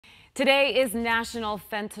Today is National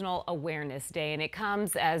Fentanyl Awareness Day, and it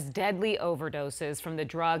comes as deadly overdoses from the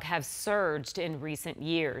drug have surged in recent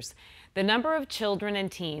years. The number of children and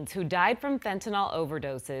teens who died from fentanyl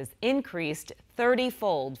overdoses increased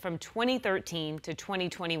 30-fold from 2013 to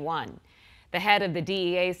 2021. The head of the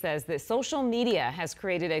DEA says that social media has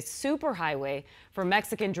created a superhighway for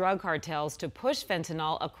Mexican drug cartels to push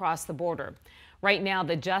fentanyl across the border. Right now,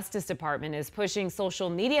 the Justice Department is pushing social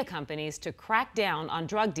media companies to crack down on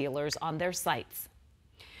drug dealers on their sites.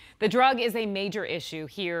 The drug is a major issue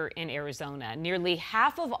here in Arizona. Nearly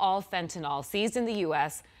half of all fentanyl seized in the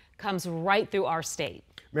U.S. comes right through our state.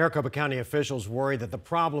 Maricopa County officials worry that the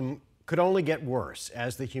problem could only get worse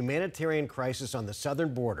as the humanitarian crisis on the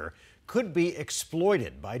southern border could be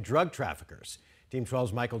exploited by drug traffickers. Team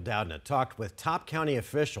 12's Michael Doudna talked with top county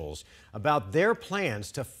officials about their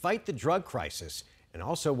plans to fight the drug crisis and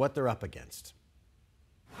also what they're up against.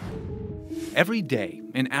 Every day,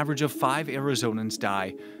 an average of 5 Arizonans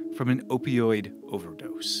die from an opioid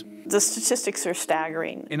overdose. The statistics are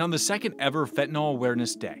staggering. And on the second ever Fentanyl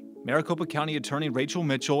Awareness Day, Maricopa County Attorney Rachel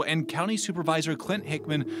Mitchell and County Supervisor Clint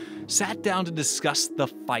Hickman sat down to discuss the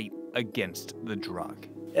fight against the drug.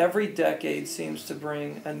 Every decade seems to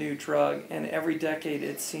bring a new drug, and every decade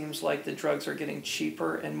it seems like the drugs are getting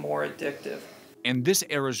cheaper and more addictive. And this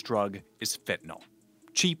era's drug is fentanyl.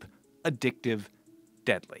 Cheap, addictive,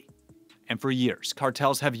 deadly. And for years,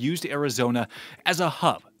 cartels have used Arizona as a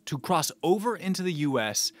hub to cross over into the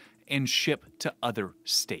U.S. and ship to other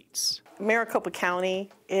states. Maricopa County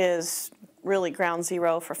is really ground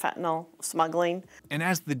zero for fentanyl smuggling. And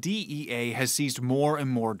as the DEA has seized more and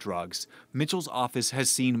more drugs, Mitchell's office has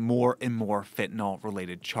seen more and more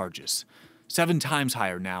fentanyl-related charges, 7 times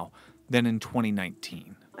higher now than in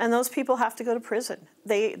 2019. And those people have to go to prison.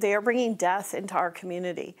 They are bringing death into our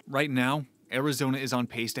community. Right now, Arizona is on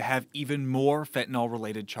pace to have even more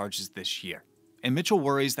fentanyl-related charges this year. And Mitchell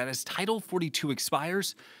worries that as Title 42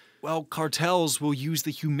 expires, well, cartels will use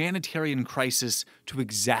the humanitarian crisis to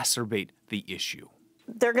exacerbate the issue.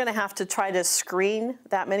 They're going to have to try to screen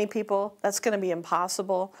that many people. That's going to be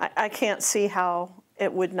impossible. I can't see how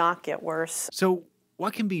it would not get worse. So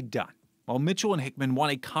what can be done? Well, Mitchell and Hickman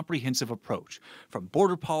want a comprehensive approach, from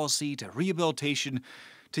border policy to rehabilitation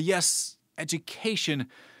to, yes, education,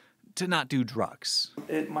 to not do drugs.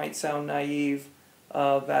 It might sound naive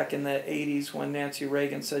back in the 80s when Nancy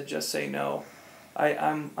Reagan said, just say no.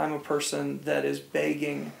 I'm a person that is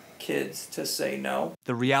begging kids to say no.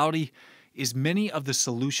 The reality is many of the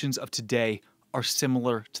solutions of today are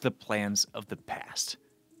similar to the plans of the past.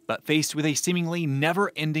 But faced with a seemingly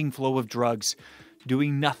never-ending flow of drugs,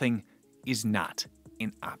 doing nothing is not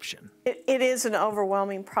an option. It is an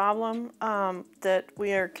overwhelming problem that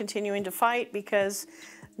we are continuing to fight, because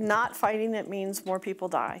not fighting it means more people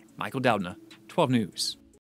die. Michael Doudna, 12 News.